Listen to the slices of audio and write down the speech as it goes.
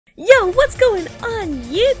Yo, what's going on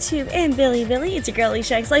YouTube and Billy? It's your girl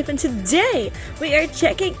Shax Life, and today we are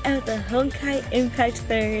checking out the Honkai Impact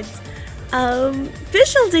Thirds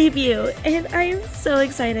Fischl debut, and I am so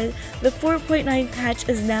excited. The 4.9 patch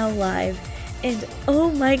is now live, and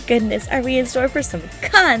oh my goodness, are we in store for some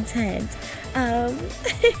content?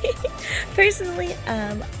 Personally,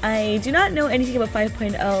 I do not know anything about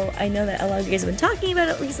 5.0. I know that a lot of you guys have been talking about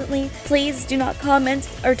it recently. Please do not comment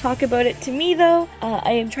or talk about it to me though.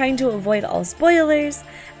 I am trying to avoid all spoilers,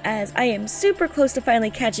 as I am super close to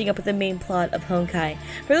finally catching up with the main plot of Honkai.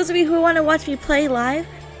 For those of you who want to watch me play live,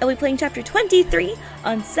 I'll be playing chapter 23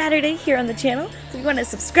 on Saturday here on the channel. So if you want to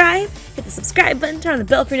subscribe, hit the subscribe button, turn on the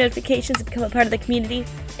bell for notifications, and become a part of the community.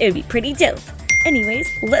 It would be pretty dope. Anyways,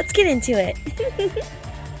 let's get into it.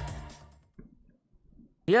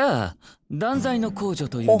 Yeah, oh,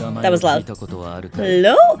 that was loud.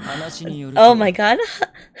 Hello? Oh my god.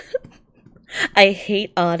 I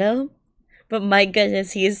hate Otto, but my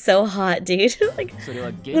goodness, he is so hot, dude. Like,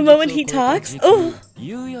 the moment he talks, oh.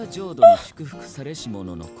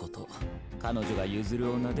 彼女が譲る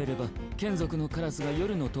を撫でれば、眷属のカラスが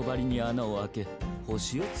夜の帳に穴を開け、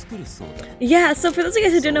星を作るそうだ。Yeah, so for those of you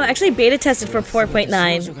guys who don't know, I actually beta tested for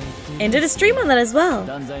 4.9 and did a stream on that as well.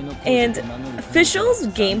 And Fischl's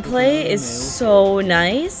gameplay is so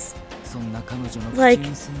nice. Like,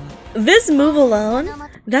 this move alone,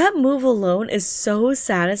 that move alone is so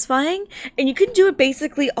satisfying, and you can do it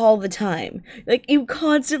basically all the time. Like, you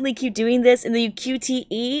constantly keep doing this, and then you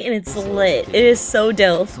QTE, and it's lit. It is so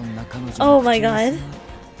dope. Oh my god.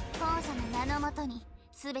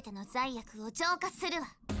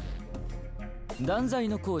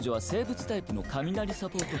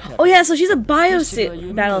 Oh yeah, so she's a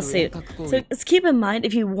biosuit, battle suit. So let's keep in mind,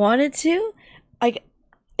 if you wanted to, like,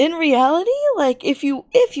 in reality, like, if you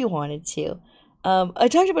wanted to, I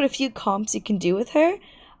talked about a few comps you can do with her.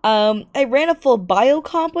 I ran a full bio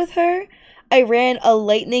comp with her. I ran a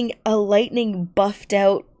lightning buffed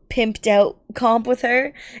out, pimped out comp with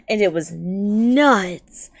her, and it was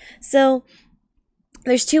nuts. So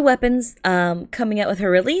there's two weapons coming out with her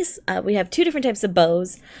release. We have two different types of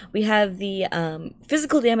bows. We have the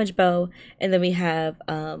physical damage bow, and then we have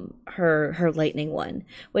her lightning one,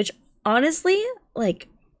 which honestly, like,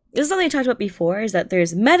 this is something I talked about before, is that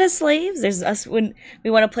there's meta slaves. There's us when we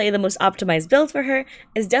want to play the most optimized build for her.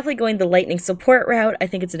 Is definitely going the lightning support route. I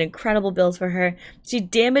think it's an incredible build for her. She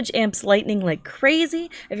damage amps lightning like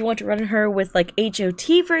crazy. If you want to run her with like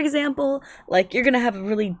HOT, for example, like, you're gonna have a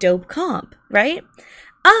really dope comp, right?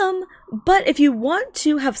 But if you want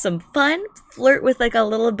to have some fun, flirt with like a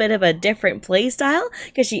little bit of a different playstyle,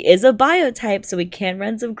 because she is a biotype, so we can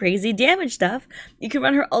run some crazy damage stuff, you can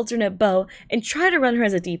run her alternate bow and try to run her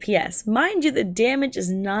as a DPS. Mind you, the damage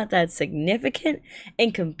is not that significant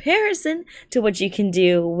in comparison to what you can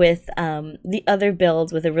do with the other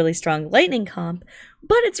builds with a really strong lightning comp,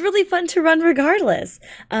 but it's really fun to run regardless.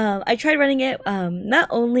 I tried running it not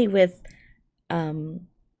only with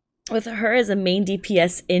her as a main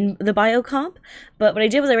DPS in the bio comp, but what I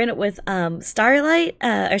did was I ran it with Starlight,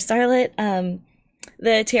 the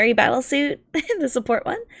Terry battlesuit, the support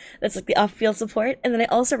one. That's like the off-field support. And then I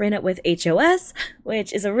also ran it with HOS,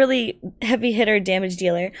 which is a really heavy hitter damage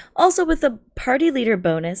dealer. Also with a party leader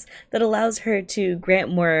bonus that allows her to grant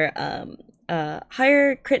more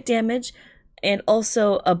higher crit damage, and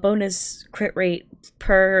also a bonus crit rate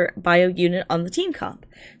per bio unit on the team comp.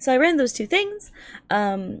 So I ran those two things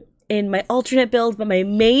in my alternate build, but my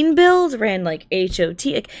main build ran like HOT.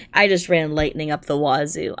 Like, I just ran lightning up the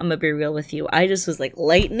wazoo. I'm gonna be real with you. I just was like,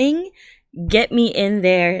 lightning, get me in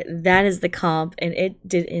there. That is the comp, and it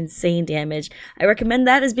did insane damage. I recommend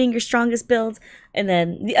that as being your strongest build. And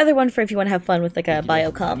then the other one for if you want to have fun with like a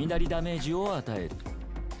bio comp.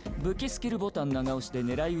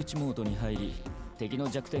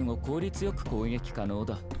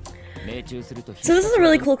 So this is a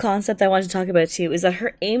really cool concept I wanted to talk about too, is that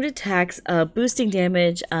her aimed attacks, boosting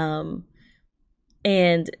damage, and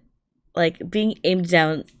like being aimed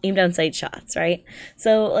down sight shots, right?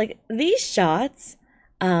 So like these shots,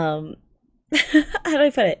 how do I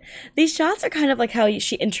put it? These shots are kind of like how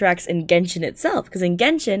she interacts in Genshin itself, because in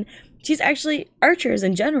Genshin, archers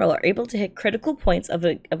in general are able to hit critical points of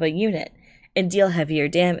a unit and deal heavier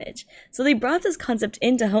damage. So they brought this concept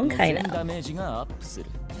into Honkai now.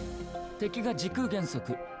 敵が時空原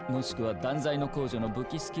則もしくは断罪の控除の武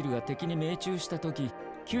器スキルが敵に命中したとき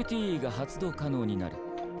QTE が発動可能になる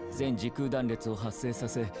全時空断裂を発生さ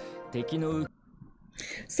せ敵の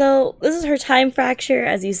So this is her time fracture.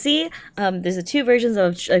 As you see, there's the two versions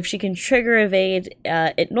of if she can trigger evade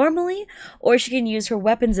it normally, or she can use her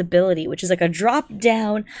weapons ability, which is like a drop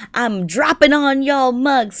down, I'm dropping on y'all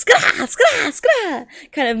mug, skra, skra, skra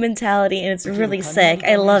kind of mentality, and it's really sick.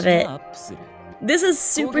 I love it. This is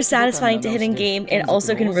super satisfying to hit in game and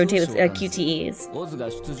also can rotate with QTEs.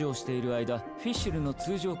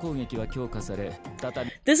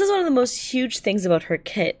 This is one of the most huge things about her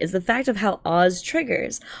kit, is the fact of how Oz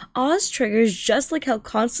triggers. Oz triggers just like how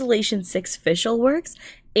Constellation 6 Fischl works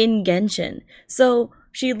in Genshin. So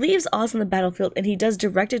she leaves Oz on the battlefield and he does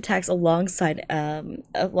direct attacks alongside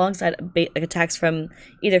attacks from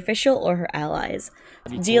either Fischl or her allies,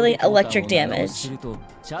 dealing electric damage.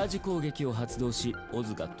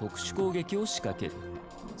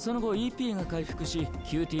 その後 EP が回復し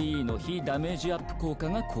QTE の非ダメージアップ効果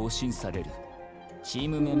が更新される。チー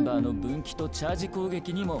ムメンバーの分岐とチャージ攻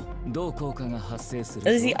撃にも同効果が発生する。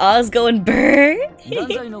Does the Oz go and burn? 断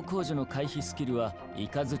罪の控除の回避スキルはイ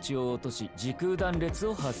カズチを落とし時空断裂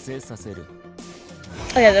を発生させる。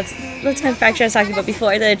Oh yeah, that's the time fracture I was talking about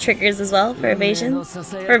before, the triggers as well for evasion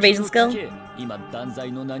skill. 今断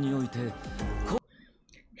罪の名において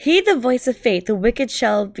Heed the voice of fate, the wicked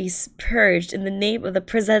shall be purged in the name of the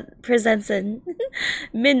Prinzessin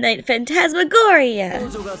Midnight Phantasmagoria. 王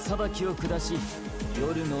女が裁きを下し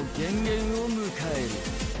夜の源源を迎える。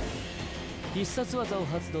必殺技を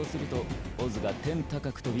発動するとオズが天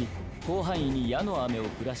高く飛び広範囲に矢の雨を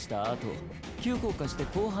降らした後急降下して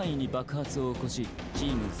広範囲に爆発を起こしチ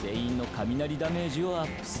ーム全員の雷ダメージをア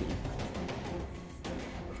ップする。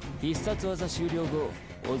必殺技終了後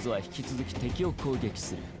オズは引き続き敵を攻撃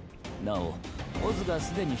する。なおオズが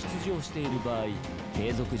すでに出場している場合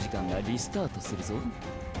継続時間がリスタートするぞ。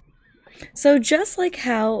So just like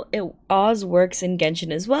how Oz works in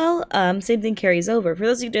Genshin as well, same thing carries over. For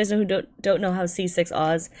those of you guys who don't know how C6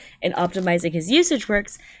 Oz and optimizing his usage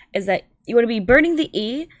works, is that you want to be burning the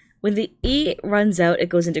E. When the E runs out, it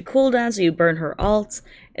goes into cooldown, so you burn her alt,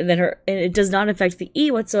 and then it does not affect the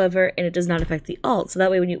E whatsoever, and it does not affect the alt. So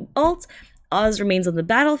that way when you alt, Oz remains on the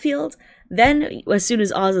battlefield. Then, as soon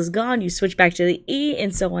as Oz is gone, you switch back to the E,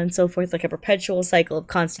 and so on and so forth, like a perpetual cycle of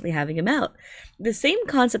constantly having him out. The same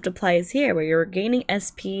concept applies here, where you're gaining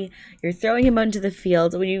SP, you're throwing him onto the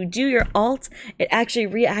field. When you do your alt, it actually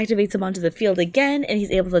reactivates him onto the field again, and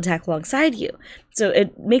he's able to attack alongside you. So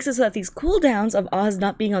it makes it so that these cooldowns of Oz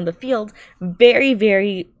not being on the field very,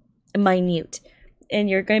 very minute. And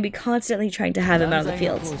you're going to be constantly trying to have him out on the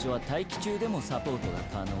field.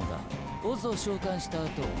 オズを召喚した後、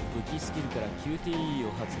武器スキルから QTE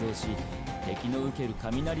を発動し、敵の受ける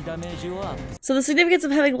雷ダメージをアップ。So the significance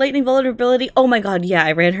of having lightning vulnerability, oh my god, yeah,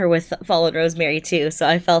 I ran her with Fallen Rosemary too, so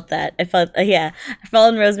I felt that. Yeah,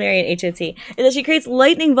 Fallen Rosemary and HOT. Is that she creates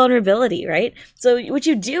lightning vulnerability, right? So what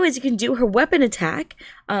you do is you can do her weapon attack,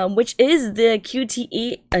 which is the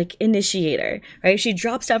QTE like initiator, right? She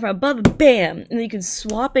drops down from above, bam, and then you can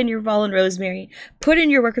swap in your Fallen Rosemary, put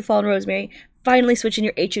in your work with Fallen Rosemary, finally switching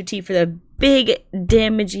your HOT for the big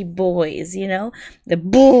damagey boys, you know? The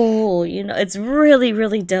bull, you know? It's really,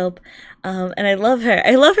 really dope. And I love her.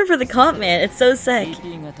 I love her for the comp, man. It's so sick.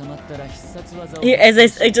 Here,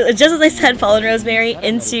 just as I said, Fallen Rosemary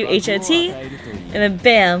into HOT, and then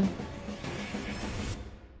bam.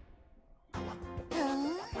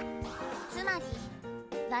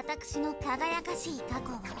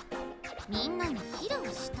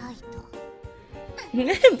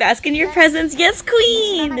 Bask in your presence, yes,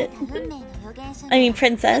 queen! I mean,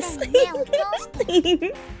 princess.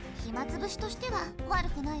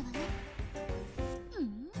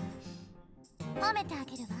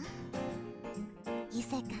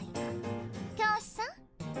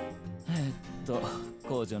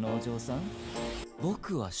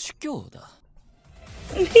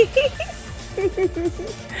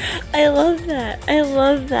 I love that. I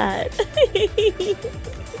love that.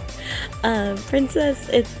 Princess,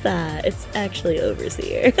 it's actually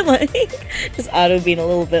Overseer. Like, just Otto being a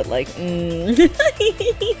little bit like,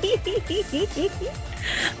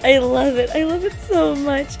 I love it. I love it so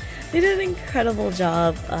much. They did an incredible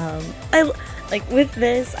job. Like with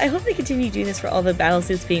this, I hope they continue doing this for all the battle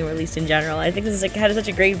suits being released in general. I think this is like had such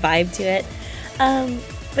a great vibe to it.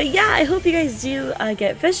 But yeah, I hope you guys do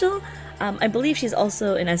get Fischl. I believe she's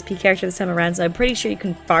also an SP character this time around, so I'm pretty sure you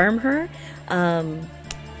can farm her.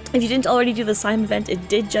 If you didn't already do the slime event, it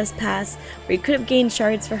did just pass, where you could have gained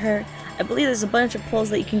shards for her. I believe there's a bunch of pulls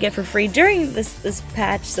that you can get for free during this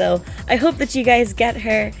patch, so I hope that you guys get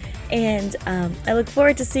her, and I look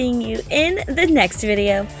forward to seeing you in the next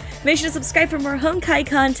video. Make sure to subscribe for more Honkai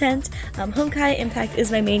content. Honkai Impact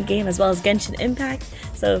is my main game, as well as Genshin Impact,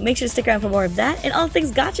 so make sure to stick around for more of that and all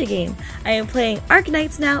things gacha game. I am playing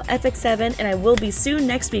Arknights now, Epic 7, and I will be soon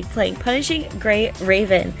next week playing Punishing Grey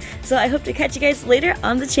Raven. So I hope to catch you guys later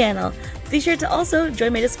on the channel. Be sure to also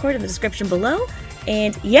join my Discord in the description below.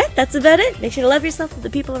 And yeah, that's about it. Make sure to love yourself with the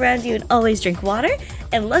people around you and always drink water.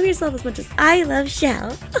 And love yourself as much as I love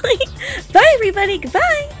Xiao. Bye everybody.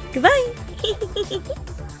 Goodbye. Goodbye.